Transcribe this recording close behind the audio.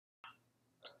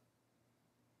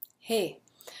Hey,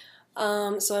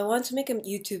 so I wanted to make a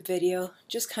YouTube video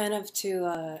just kind of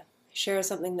to share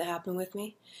something that happened with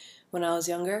me when I was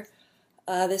younger.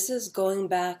 This is going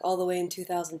back all the way in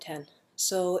 2010.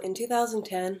 So in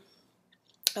 2010,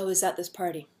 I was at this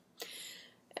party.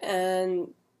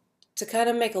 And to kind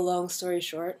of make a long story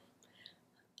short,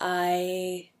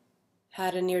 I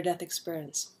had a near-death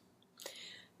experience.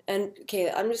 And okay,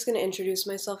 I'm just going to introduce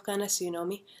myself kind of so you know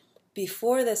me.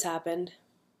 Before this happened,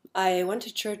 I went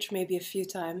to church maybe a few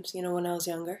times, when I was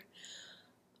younger.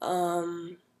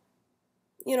 Um,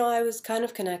 I was kind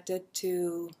of connected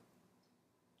to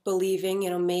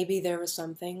believing, maybe there was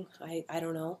something. I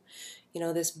don't know.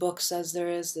 This book says there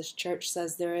is, this church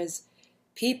says there is.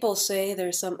 People say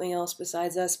there's something else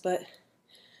besides us, but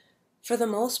for the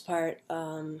most part,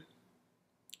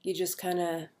 you just kind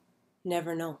of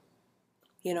never know,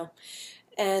 you know.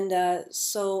 And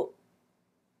so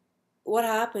what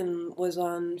happened was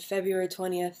on February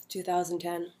 20th,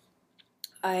 2010,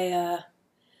 I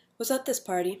was at this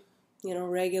party,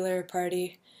 regular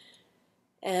party,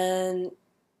 and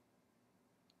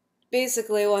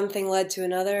basically one thing led to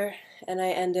another, and I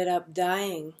ended up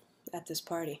dying at this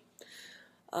party.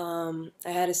 I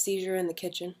had a seizure in the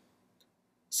kitchen.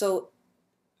 So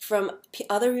from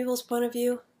other people's point of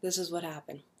view, this is what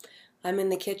happened. I'm in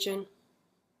the kitchen.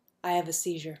 I have a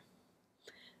seizure.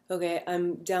 Okay,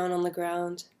 I'm down on the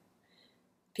ground.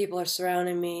 People are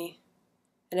surrounding me,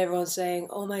 and everyone's saying,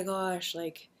 "Oh my gosh,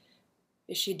 like,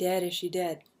 is she dead? Is she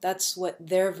dead?" That's what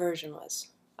their version was.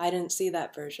 I didn't see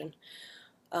that version.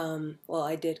 Well,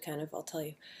 I did kind of, I'll tell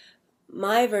you.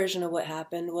 My version of what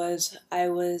happened was I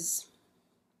was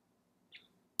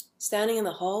standing in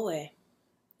the hallway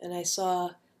and I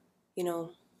saw, you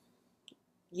know,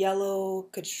 yellow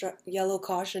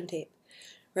caution tape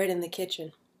right in the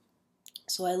kitchen.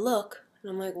 So I look and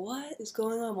I'm like, what is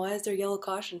going on? Why is there yellow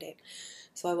caution tape?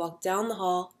 So I walk down the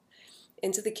hall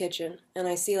into the kitchen and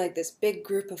I see like this big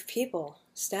group of people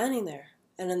standing there,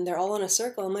 and then they're all in a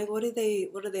circle. I'm like, what are they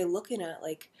looking at?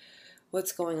 Like,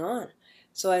 what's going on?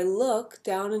 So I look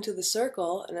down into the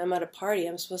circle, and I'm at a party.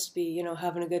 I'm supposed to be,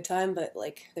 having a good time, but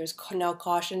like there's now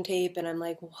caution tape, and I'm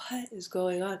like, what is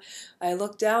going on? I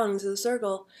look down into the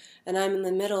circle, and I'm in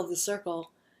the middle of the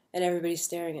circle, and everybody's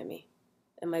staring at me,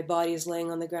 and my body is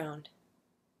laying on the ground.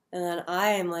 And then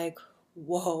I am like,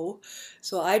 whoa.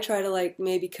 So I try to like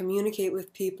maybe communicate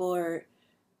with people, or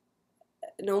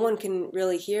no one can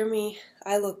really hear me.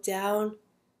 I look down,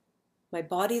 my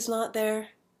body's not there.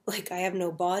 Like I have no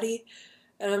body.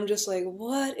 And I'm just like,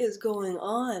 what is going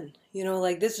on?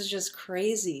 Like this is just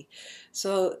crazy.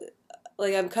 So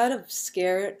like I'm kind of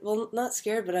scared. Well, not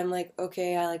scared, but I'm like,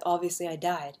 okay, I like obviously I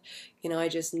died. I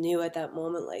just knew at that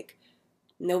moment like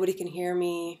nobody can hear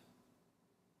me.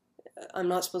 I'm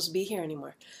not supposed to be here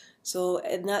anymore. So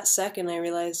in that second I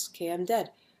realized, okay, I'm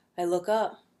dead. I look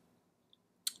up.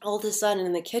 All of a sudden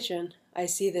in the kitchen, I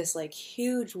see this like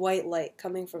huge white light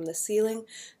coming from the ceiling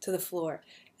to the floor.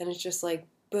 And it's just like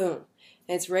boom.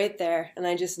 And it's right there. And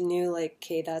I just knew like,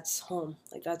 okay, that's home.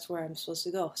 Like that's where I'm supposed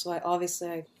to go. So I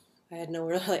had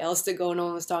nowhere really else to go. No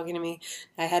one was talking to me.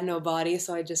 I had no body,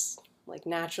 so I just like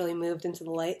naturally moved into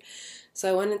the light. So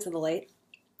I went into the light,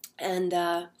 and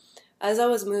as I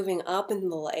was moving up into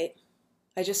the light,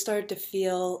 I just started to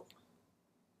feel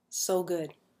so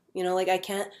good. Like I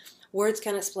can't, words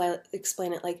can't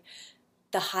explain it. Like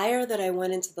the higher that I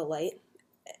went into the light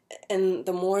and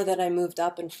the more that I moved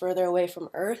up and further away from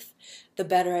Earth, the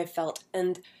better I felt.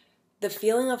 And the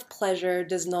feeling of pleasure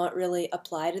does not really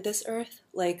apply to this Earth.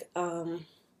 Like,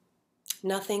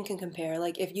 nothing can compare.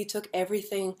 Like if you took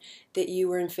everything that you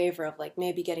were in favor of, like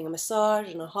maybe getting a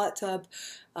massage in a hot tub,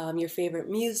 your favorite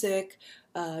music,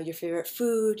 your favorite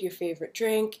food, your favorite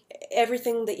drink,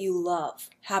 everything that you love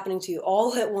happening to you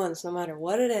all at once, no matter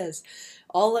what it is,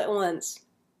 all at once,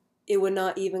 it would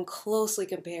not even closely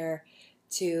compare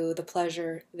to the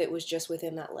pleasure that was just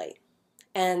within that light.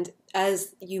 And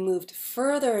as you moved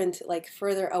further into, like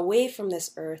further away from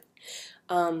this earth,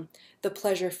 the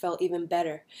pleasure felt even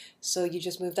better. So you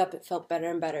just moved up, it felt better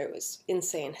and better. It was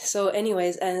insane. So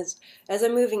anyways, as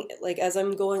I'm moving, like as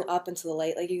I'm going up into the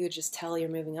light, like you could just tell you're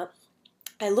moving up,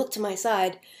 I look to my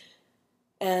side,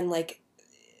 and like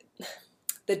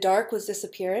the dark was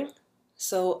disappearing.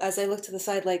 So as I looked to the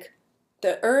side, like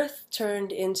the earth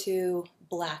turned into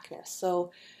blackness.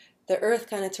 So the earth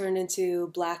kind of turned into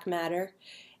black matter,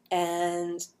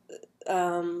 and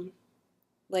um,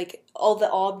 like all the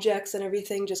objects and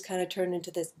everything just kind of turned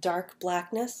into this dark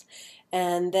blackness.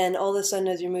 And then all of a sudden,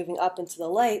 as you're moving up into the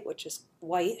light, which is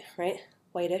white, right?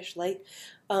 Whitish light,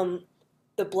 um,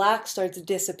 the black starts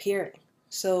disappearing.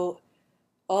 So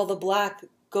all the black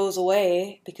goes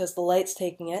away because the light's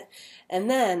taking it. And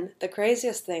then the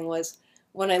craziest thing was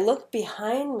when I looked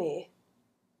behind me,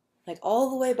 like all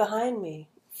the way behind me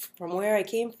from where I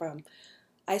came from,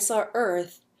 I saw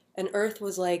Earth, and Earth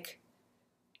was like,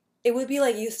 it would be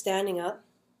like you standing up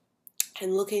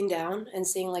and looking down and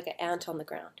seeing like an ant on the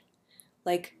ground.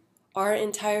 Like our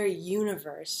entire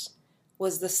universe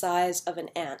was the size of an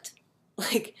ant.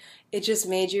 Like it just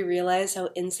made you realize how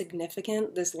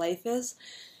insignificant this life is.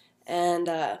 And,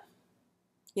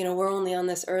 we're only on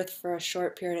this earth for a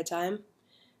short period of time.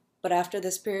 But after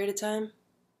this period of time,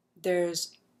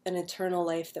 there's an eternal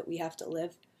life that we have to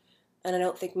live. And I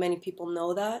don't think many people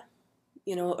know that,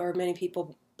 or many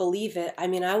people believe it. I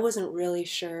mean, I wasn't really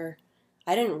sure.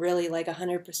 I didn't really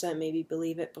 100% maybe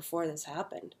believe it before this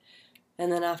happened.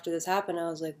 And then after this happened, I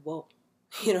was like, whoa,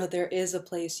 there is a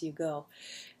place you go.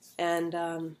 And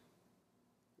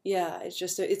yeah,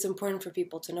 it's important for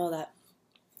people to know that.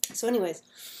 So anyways,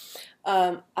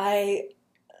 I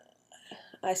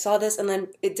saw this and then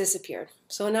it disappeared.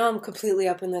 So now I'm completely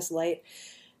up in this light,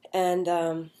 and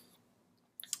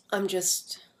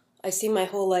I see my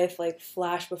whole life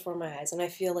flash before my eyes, and I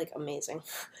feel amazing.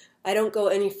 I don't go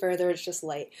any further, it's just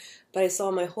light. But I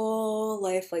saw my whole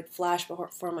life flash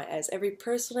before my eyes. Every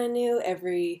person I knew,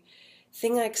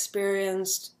 everything I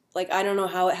experienced, I don't know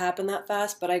how it happened that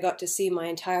fast, but I got to see my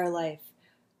entire life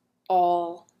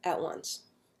all at once.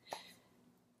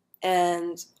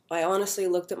 And I honestly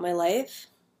looked at my life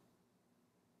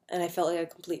and I felt like a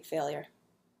complete failure.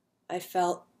 I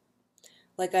felt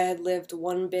like I had lived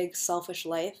one big selfish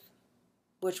life,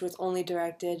 which was only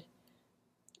directed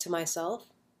to myself.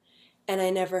 And I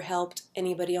never helped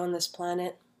anybody on this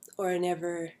planet, or I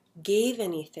never gave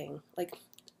anything.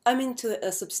 To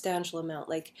a substantial amount.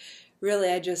 Really,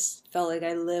 I just felt like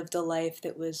I lived a life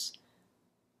that was,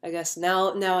 I guess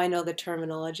now I know the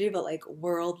terminology, but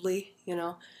worldly,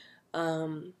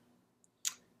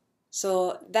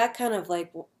 So that kind of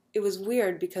it was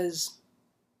weird because,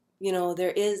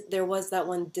 there was that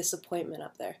one disappointment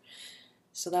up there.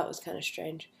 So that was kind of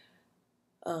strange.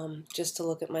 Just to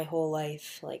look at my whole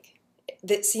life,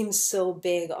 that seems so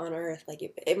big on earth.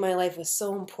 My life was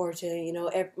so important,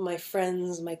 my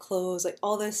friends, my clothes,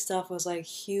 all this stuff was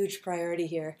huge priority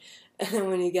here. And then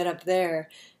when you get up there,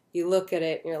 you look at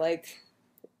it and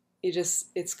you're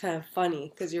it's kind of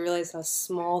funny because you realize how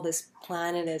small this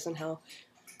planet is and how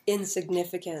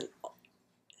insignificant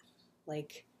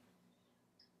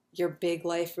your big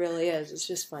life really is. It's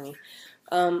just funny.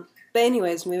 But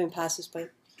anyways, moving past this point.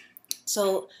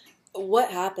 So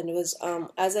what happened was,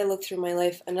 as I looked through my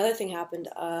life, another thing happened.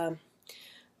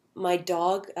 My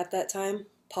dog at that time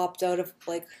popped out of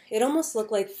it almost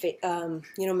looked like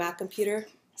Mac Computer,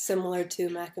 similar to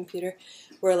Mac Computer,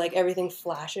 where everything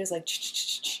flashes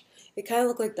it kind of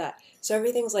looked like that. So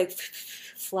everything's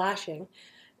flashing,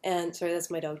 and sorry,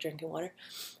 that's my dog drinking water.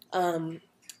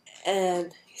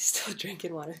 And he's still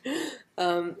drinking water.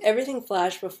 Everything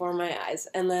flashed before my eyes,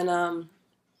 and then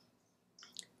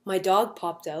my dog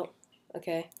popped out.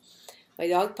 Okay, my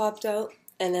dog popped out,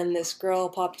 and then this girl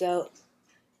popped out,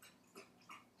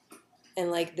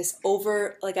 and I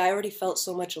already felt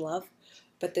so much love,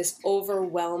 but this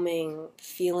overwhelming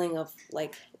feeling of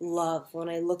love when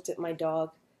I looked at my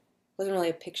dog. It wasn't really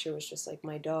a picture, it was just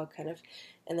my dog kind of,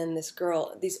 and then this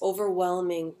girl, these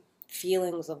overwhelming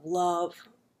feelings of love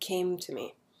came to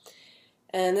me.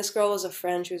 And this girl was a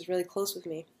friend, she was really close with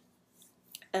me.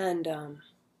 And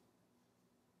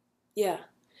yeah.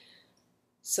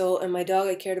 So, and my dog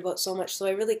I cared about so much, so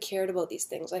I really cared about these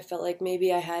things. I felt like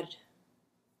maybe I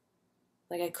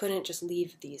couldn't just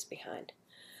leave these behind.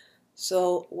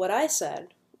 So what I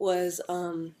said was,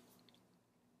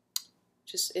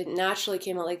 it naturally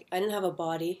came out. I didn't have a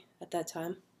body at that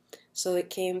time, so it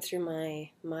came through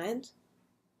my mind.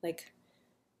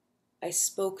 I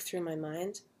spoke through my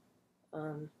mind,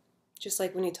 just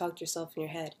like when you talk to yourself in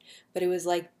your head. But it was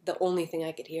the only thing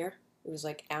I could hear. It was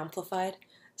amplified,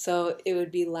 so it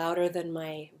would be louder than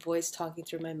my voice talking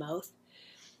through my mouth,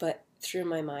 but through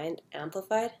my mind,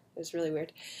 amplified. It was really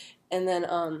weird. And then,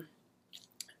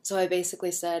 so I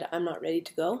basically said, I'm not ready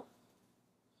to go.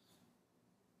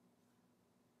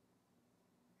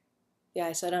 Yeah,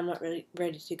 I said I'm not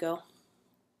ready to go.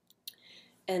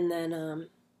 And then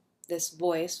this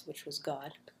voice, which was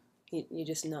God, you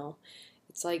just know,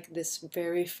 it's this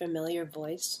very familiar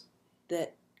voice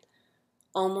that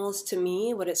almost to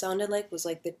me, what it sounded like was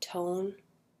the tone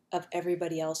of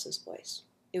everybody else's voice.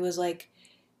 It was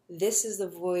this is the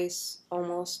voice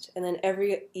almost, and then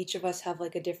each of us have a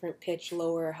different pitch,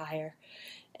 lower or higher,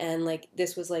 and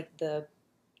this was the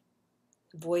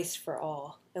voice for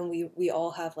all, and we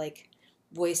all have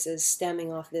voices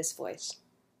stemming off this voice.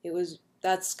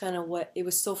 That's kind of what, it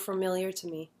was so familiar to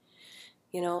me,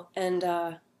 and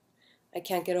I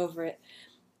can't get over it.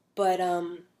 But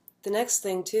the next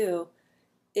thing too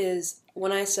is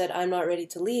when I said I'm not ready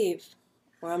to leave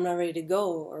or I'm not ready to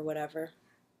go or whatever,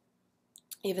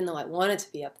 even though I wanted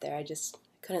to be up there, I just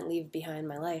couldn't leave behind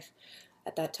my life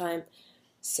at that time.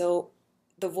 So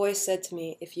the voice said to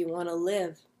me, if you want to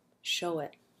live, show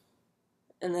it.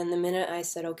 And then the minute I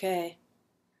said, okay,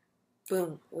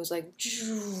 boom, it was like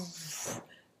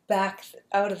back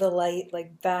out of the light,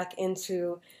 like back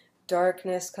into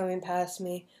darkness coming past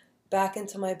me, back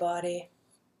into my body.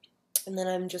 And then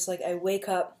I'm just like, I wake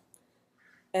up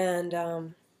and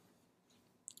I'm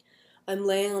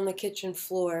laying on the kitchen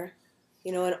floor,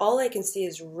 and all I can see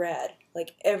is red,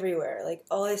 like everywhere. Like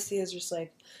all I see is just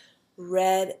like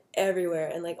red everywhere.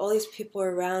 And like all these people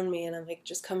are around me and I'm like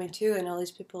just coming to, and all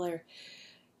these people are,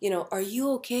 are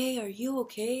you okay? Are you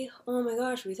okay? Oh my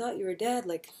gosh, we thought you were dead.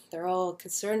 Like they're all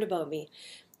concerned about me.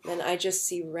 And I just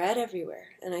see red everywhere.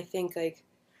 And I think like,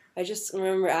 I just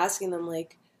remember asking them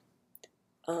like,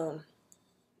 am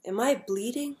I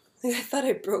bleeding? Like, I thought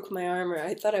I broke my arm, or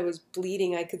I thought I was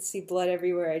bleeding. I could see blood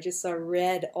everywhere. I just saw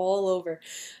red all over.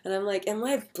 And I'm like, am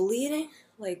I bleeding?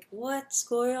 Like, what's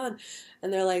going on?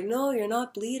 And they're like, no, you're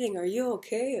not bleeding. Are you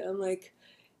okay? I'm like,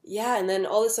 yeah. And then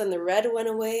all of a sudden the red went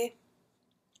away.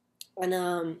 And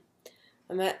and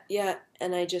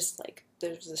I just like,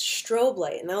 there's a strobe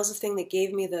light. And that was the thing that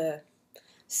gave me the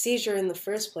seizure in the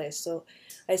first place. So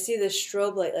I see this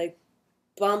strobe light like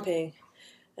bumping,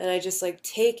 and I just like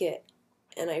take it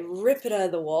and I rip it out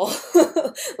of the wall,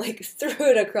 like threw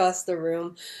it across the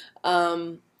room.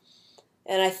 And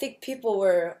I think people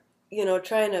were,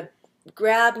 trying to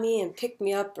grab me and pick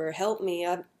me up or help me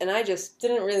up. And I just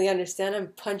didn't really understand.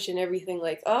 I'm punching everything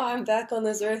like, oh, I'm back on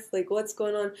this earth. Like, what's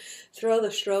going on? Throw the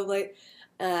strobe light.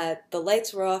 The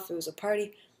lights were off. It was a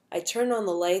party. I turned on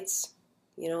the lights,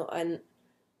 and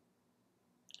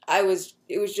it was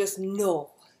just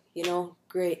no,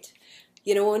 great.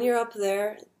 When you're up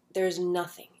there, there's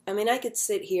nothing. I mean, I could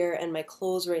sit here and my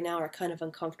clothes right now are kind of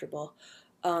uncomfortable.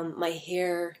 My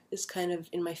hair is kind of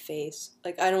in my face.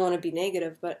 Like, I don't want to be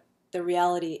negative, but the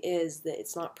reality is that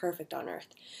it's not perfect on Earth.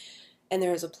 And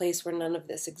there is a place where none of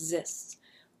this exists.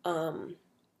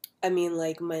 I mean,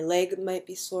 like, my leg might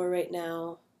be sore right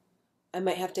now. I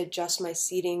might have to adjust my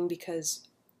seating because,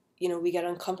 we get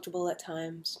uncomfortable at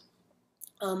times.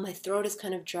 My throat is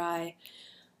kind of dry.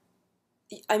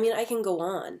 I mean, I can go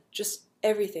on. Just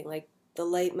everything. Like, the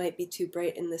light might be too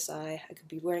bright in this eye. I could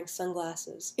be wearing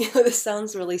sunglasses. This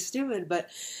sounds really stupid, but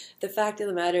the fact of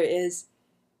the matter is,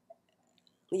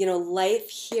 life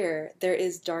here, there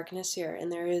is darkness here,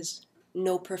 and there is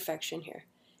no perfection here.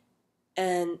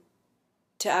 And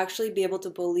to actually be able to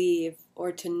believe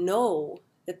or to know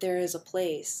that there is a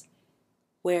place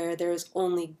where there is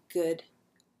only good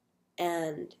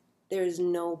and there is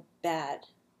no bad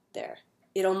there.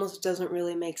 It almost doesn't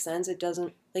really make sense. It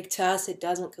doesn't, like, to us it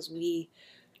doesn't, because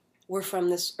we're from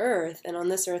this earth, and on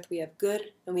this earth we have good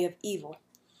and we have evil.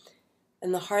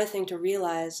 And the hard thing to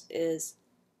realize is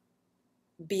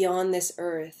beyond this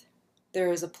earth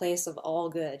there is a place of all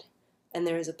good and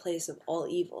there is a place of all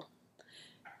evil.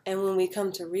 And when we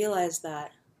come to realize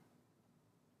that,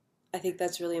 I think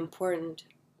that's really important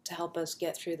to help us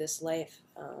get through this life,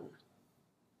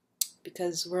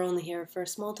 because we're only here for a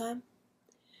small time.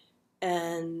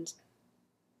 And,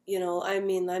 I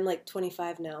mean, I'm like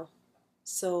 25 now.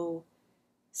 So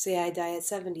say I die at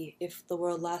 70, if the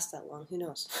world lasts that long, who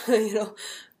knows?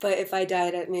 But if I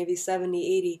died at maybe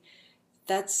 70, 80,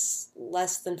 that's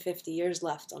less than 50 years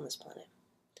left on this planet.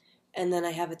 And then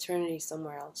I have eternity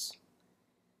somewhere else.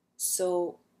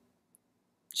 So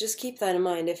just keep that in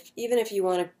mind. Even if you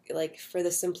want to, like, for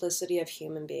the simplicity of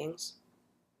human beings,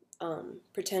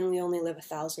 pretend we only live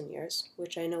 1,000 years,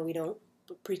 which I know we don't,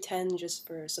 but pretend just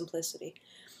for simplicity.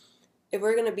 If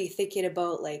we're going to be thinking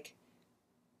about, like,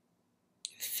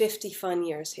 50 fun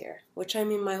years here, which, I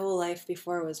mean, my whole life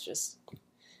before was just,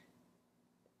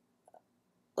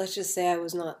 let's just say I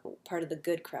was not part of the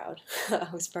good crowd. I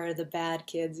was part of the bad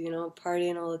kids,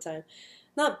 partying all the time.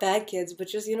 Not bad kids, but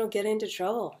just, getting into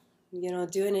trouble,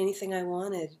 doing anything I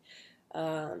wanted.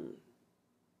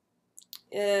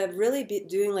 Really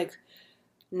doing, like,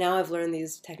 now I've learned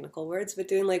these technical words, but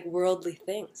doing, like, worldly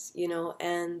things,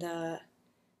 and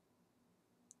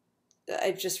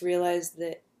I've just realized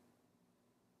that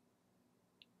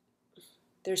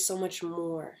there's so much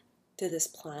more to this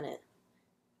planet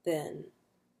than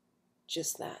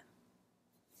just that,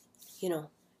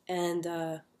 and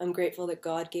I'm grateful that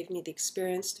God gave me the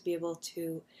experience to be able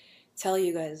to tell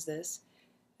you guys this,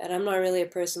 And I'm not really a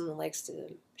person that likes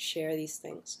to share these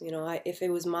things. You know, if it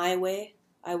was my way,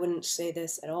 I wouldn't say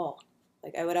this at all.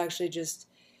 Like, I would actually just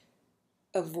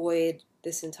avoid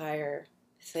this entire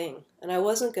thing. And I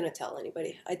wasn't going to tell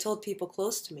anybody. I told people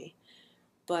close to me,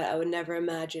 but I would never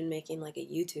imagine making like a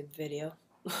YouTube video.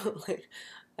 Like,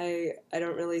 I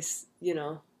don't really, you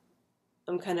know,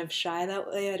 I'm kind of shy that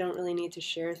way. I don't really need to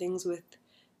share things with,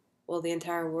 well, the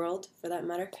entire world for that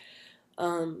matter.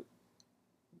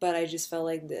 But I just felt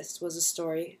like this was a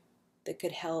story that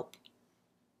could help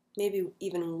maybe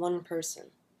even one person,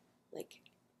 like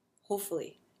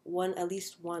hopefully one, at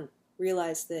least one,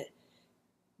 realize that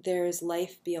there is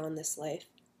life beyond this life.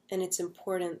 And it's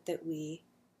important that we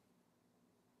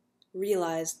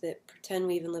realize that, pretend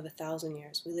we even live 1,000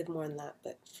 years, we live more than that,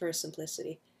 but for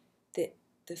simplicity, that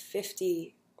the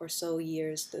 50 or so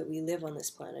years that we live on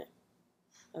this planet,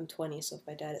 I'm 20, so if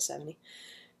I died at 70,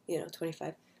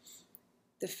 25,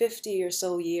 the 50 or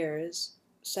so years,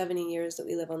 70 years that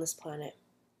we live on this planet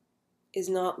is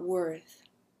not worth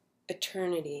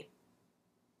eternity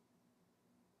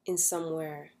in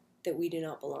somewhere that we do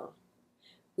not belong.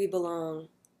 We belong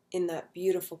in that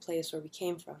beautiful place where we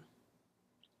came from,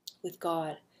 with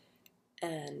God,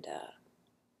 and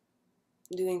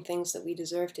doing things that we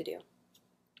deserve to do.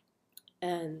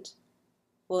 And,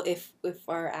 well, if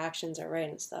our actions are right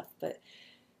and stuff, but,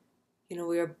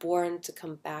 we are born to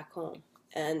come back home.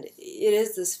 And it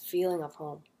is this feeling of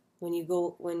home. When you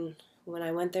go, when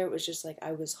I went there, it was just like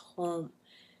I was home.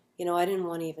 I didn't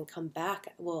want to even come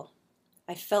back. Well,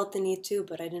 I felt the need to,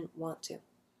 but I didn't want to.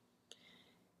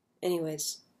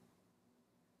 Anyways,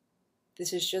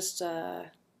 this is just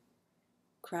a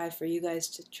cry for you guys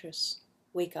to just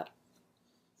wake up.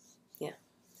 Yeah.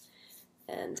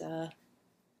 And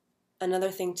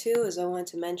another thing too is I wanted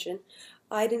to mention,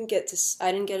 I didn't get to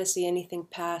see anything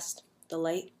past the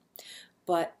light,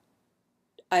 but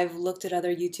I've looked at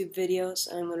other YouTube videos,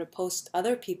 and I'm going to post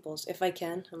other people's, if I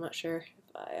can. I'm not sure if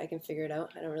I can figure it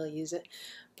out. I don't really use it.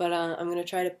 But I'm going to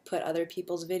try to put other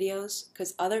people's videos,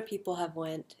 because other people have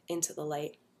went into the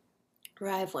light,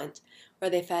 where I've went, where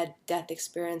they've had death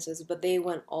experiences, but they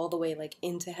went all the way like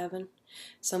into heaven.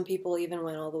 Some people even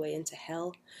went all the way into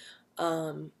hell.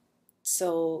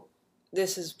 So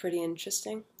this is pretty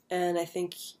interesting. And I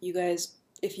think you guys,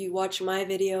 if you watch my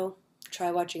video,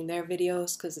 try watching their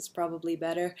videos, because it's probably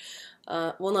better.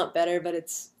 Well, not better, but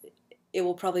it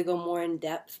will probably go more in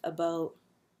depth about,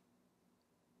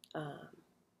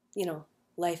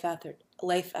 life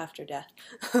after death.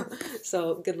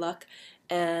 So good luck,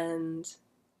 and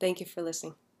thank you for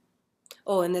listening.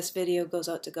 Oh, and this video goes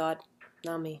out to God,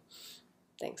 not me.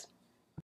 Thanks.